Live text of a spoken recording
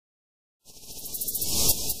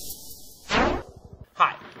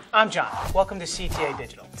I'm John. Welcome to CTA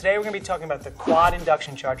Digital. Today we're going to be talking about the quad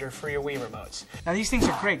induction charger for your Wii remotes. Now these things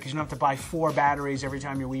are great because you don't have to buy 4 batteries every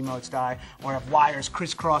time your Wiimotes die or have wires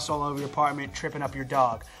crisscross all over your apartment tripping up your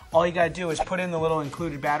dog. All you got to do is put in the little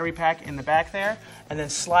included battery pack in the back there and then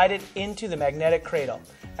slide it into the magnetic cradle.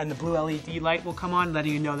 And the blue LED light will come on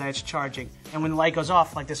letting you know that it's charging. And when the light goes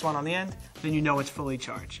off, like this one on the end, then you know it's fully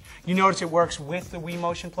charged. You notice it works with the Wii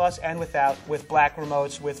Motion Plus and without, with black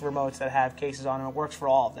remotes, with remotes that have cases on them. It works for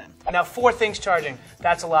all of them. Now 4 things charging.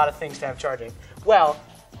 That's a lot of things to have charging. Well,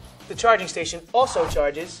 the charging station also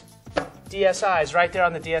charges DSi's right there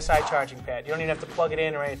on the DSi charging pad. You don't even have to plug it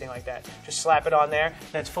in or anything like that. Just slap it on there,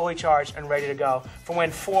 and it's fully charged and ready to go for when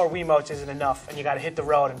 4 Wiimotes isn't enough and you got to hit the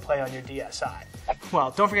road and play on your DSi.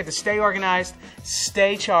 Well, don't forget to stay organized,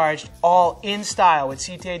 stay charged, all in style with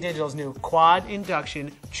CTA Digital's new quad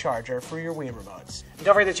induction charger for your Wii remotes. And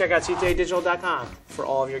don't forget to check out CTAdigital.com for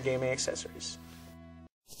all of your gaming accessories.